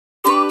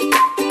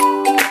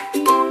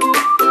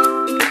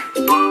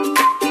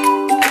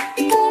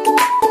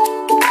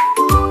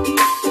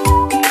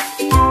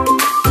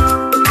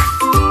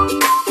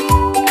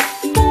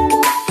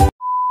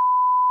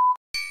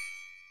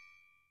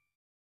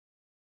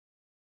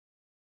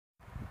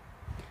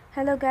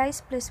Hello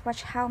guys, please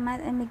watch how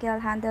Matt and Miguel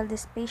handle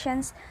this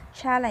patience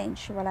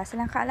challenge. Wala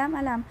silang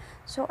kaalam-alam,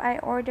 so I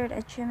ordered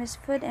a Jimmy's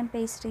food and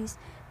pastries,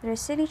 their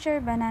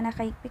signature banana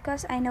cake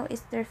because I know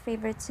it's their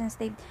favorite since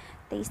they've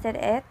tasted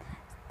it.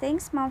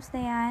 Thanks moms na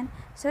yan.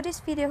 So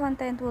this video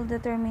content will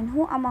determine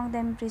who among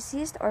them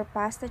resist or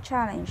pass the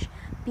challenge.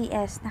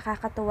 PS,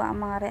 nakakatuwa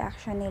ang mga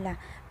reaction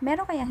nila.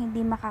 Meron kayang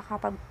hindi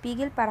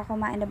makakapagpigil para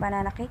kumain ng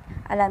banana cake?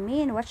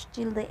 Alamin, watch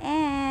till the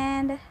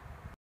end.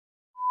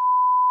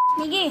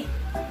 Miggy,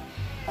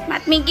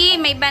 Miggy,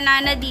 may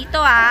banana dito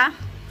ah.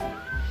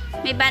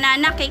 May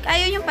banana cake.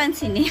 Ayaw yung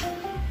pansinin.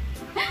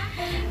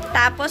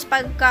 Tapos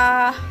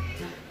pagka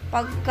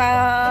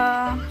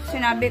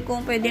sinabi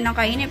kong pwede na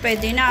kainin,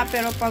 pwede na.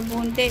 Pero pag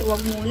hindi,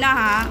 wag muna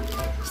ha.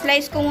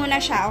 Slice ko muna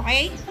siya,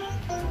 okay?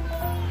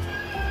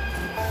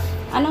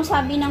 Anong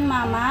sabi ng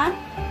mama?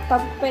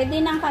 Pag pwede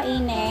nang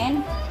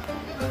kainin,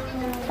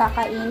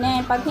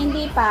 kakainin. Pag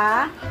hindi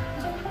pa,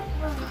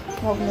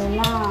 wag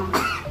muna.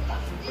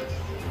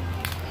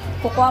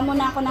 Kukuha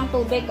muna ako ng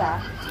tubig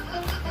ah.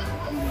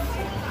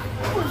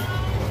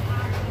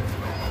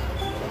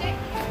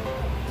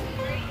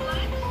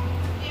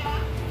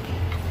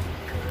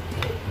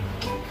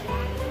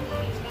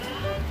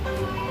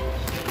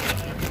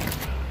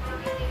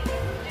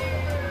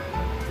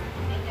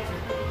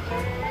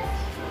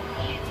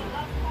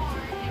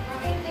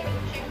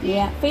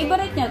 Yeah.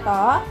 Favorite nyo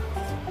to?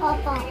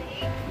 Opo.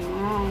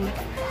 Yan.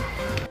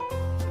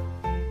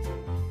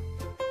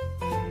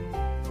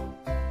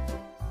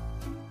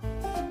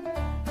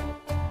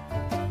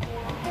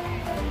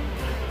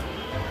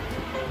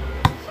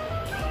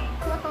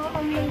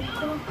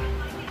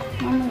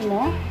 Ano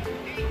mo?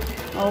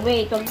 Oh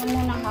wait, huwag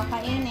mo munang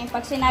kakainin.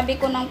 Pag sinabi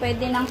ko nang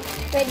pwede nang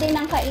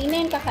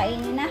kainin,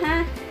 kakainin na ha.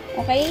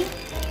 Okay?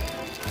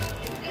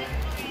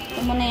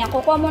 Ito muna yan.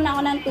 Kukuha muna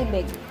ako ng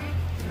tubig.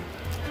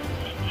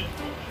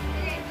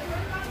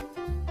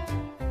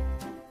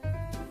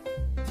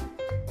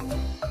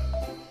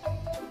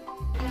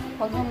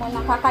 Huwag mo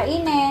munang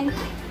kakainin.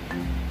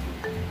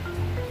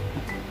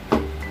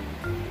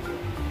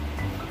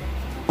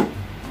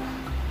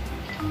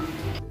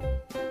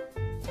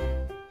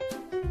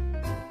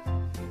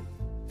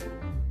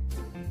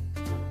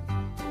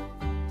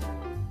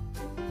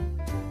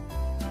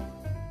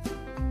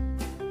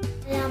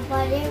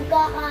 Pa rin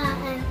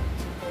kakain.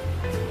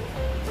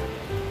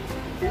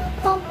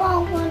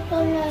 Napapagod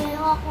tuloy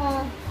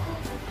ako.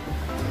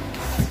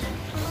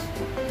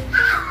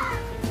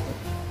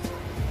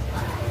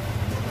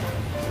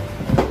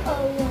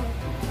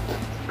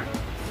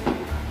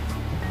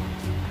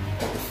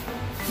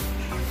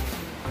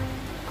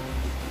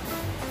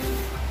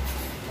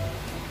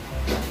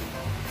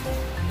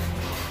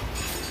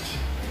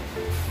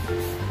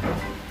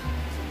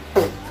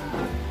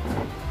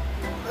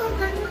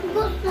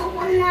 Gusto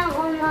ko na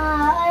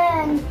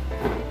kumain.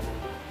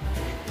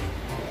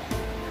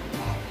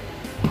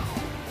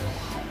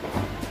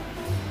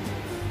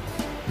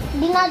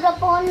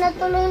 Dinadapoan na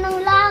tuloy ng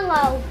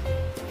langaw.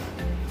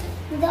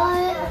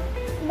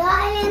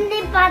 Dahil hindi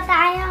pa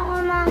tayo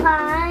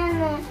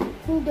kumakain.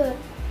 Hindi.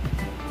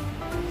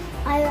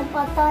 Ayaw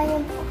pa tayo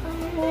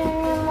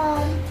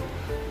pakainin.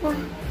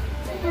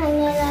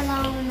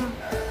 Nangilalang na.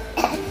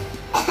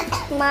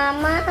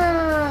 Mama,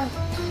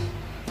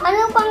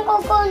 ano pang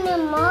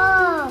kukunin mo?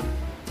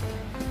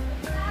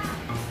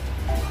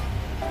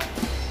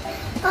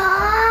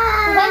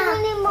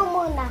 Ganunin mo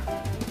muna.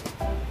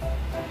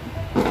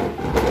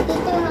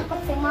 Dito na ko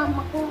si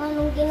mama kung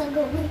anong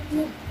ginagawin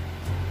niya.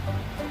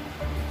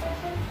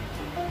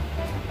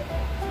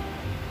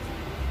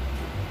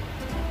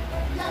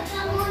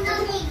 Lagyan mo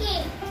ng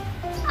higit.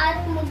 At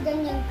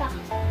magganyan ka.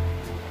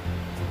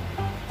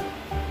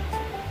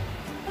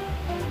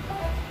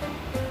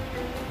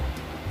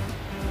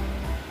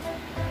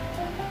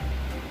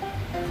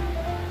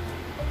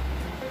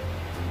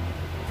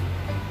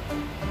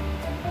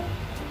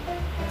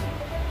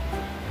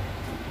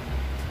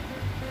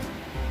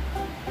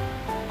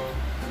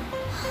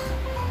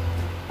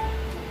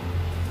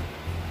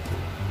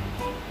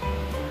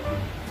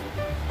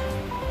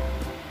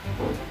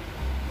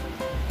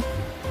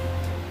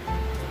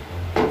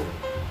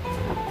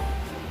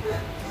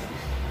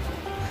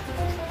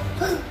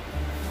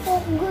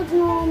 Good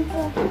naman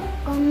po.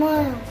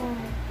 Kamay ako.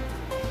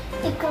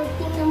 Ikaw,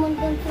 tingnan mo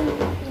dun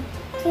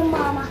si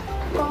mama.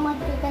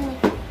 Kumadri ka na.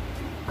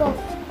 Go.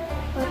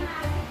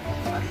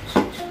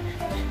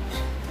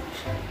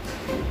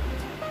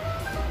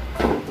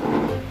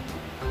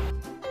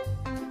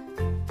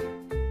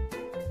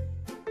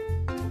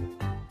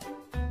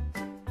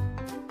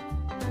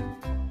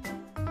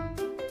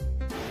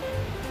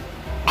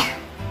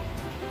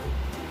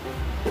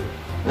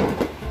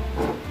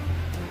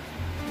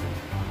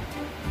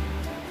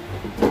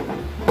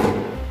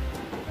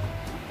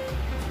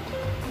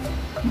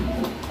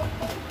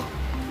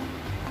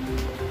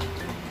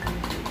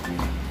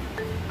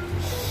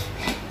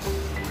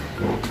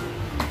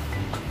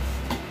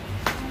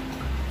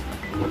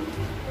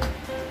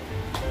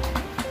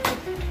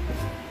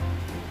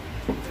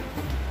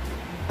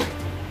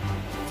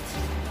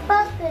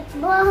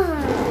 Bakit ba?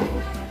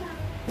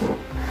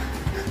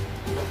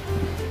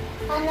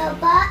 Ano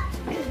ba?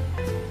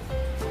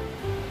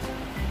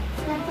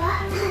 Ano ba?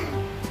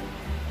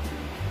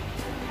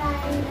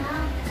 Kain na.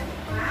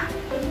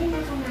 Pwede na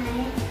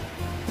kumain.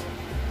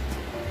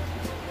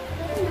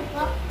 Pwede na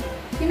po.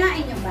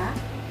 Kinain niyo ba?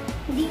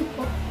 Hindi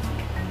po.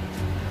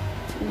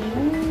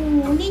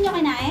 Hindi niyo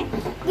kinain?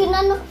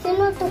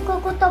 Sinutuka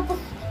ko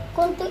tapos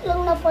konti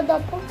lang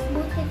napadapos.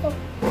 Buti ko.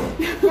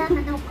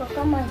 Ano ko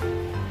kamay.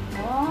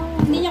 Oh,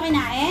 hindi niyo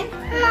kinain?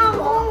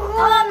 Naku!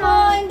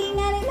 Hindi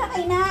nga nila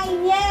kinain.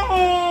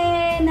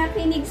 Yay!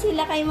 Nakinig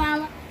sila kay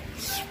mama.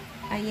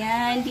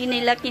 Ayan, hindi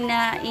nila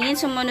kinain.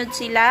 Sumunod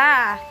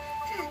sila.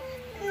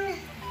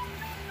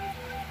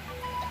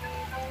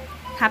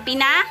 Happy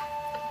na?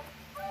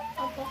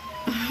 Opo.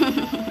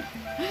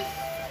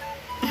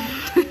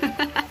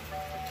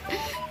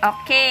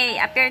 Okay,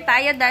 appear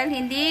tayo dahil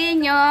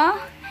hindi nyo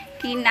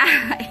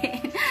kinain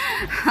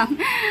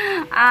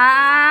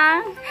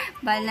ang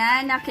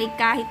banana cake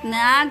kahit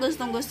na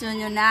gustong-gusto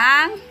nyo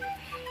nang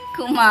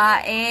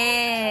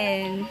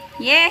kumain.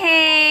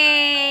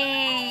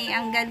 Yay!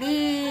 Ang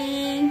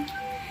galing!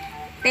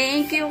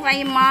 Thank you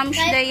kay Ma'am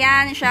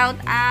Dayan. Shout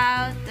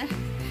out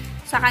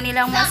sa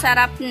kanilang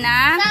masarap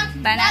na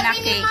banana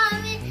cake.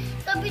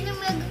 Sabi ni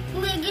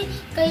Maggie,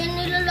 kaya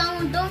nila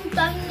lang doon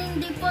dahil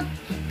hindi po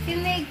si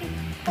Maggie,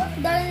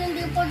 dahil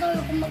hindi po daw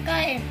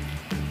kumakain.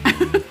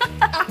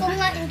 Ako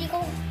nga, hindi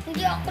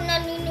ako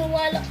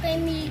naniniwala kay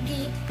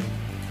Maggie.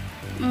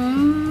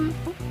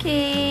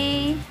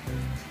 Okay.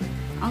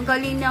 Ang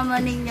galing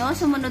naman ninyo.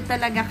 Sumunod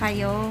talaga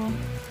kayo.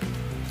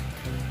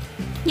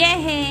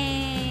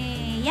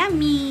 Yay!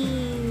 Yummy!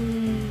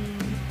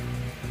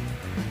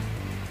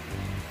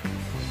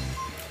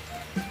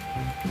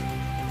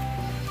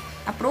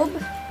 Approve?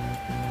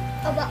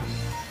 Aba.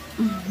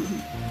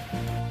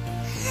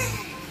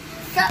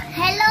 So,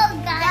 hello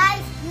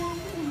guys!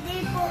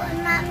 Hindi po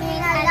namin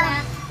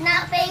alam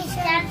na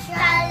patience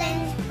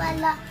challenge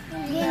pala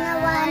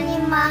ginawa ni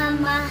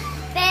Mama.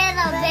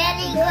 Pero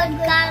very good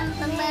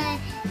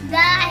compliment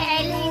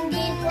dahil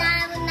hindi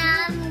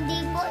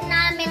po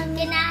namin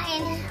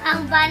kinain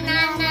ang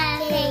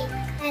banana cake.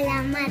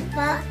 Salamat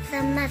po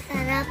sa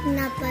masarap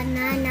na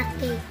banana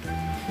cake.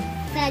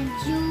 Sa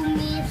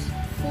Jumis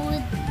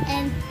Food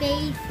and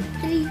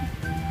Pastry.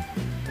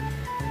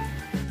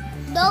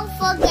 Don't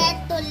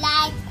forget to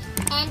like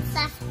and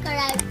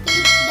subscribe.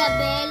 Click the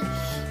bell.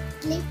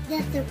 Click the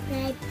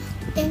subscribe.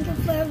 Thank you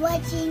for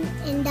watching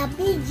in the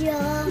video.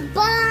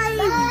 Bye!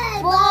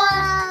 Bye!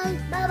 Bye!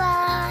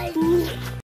 Bye! Bye!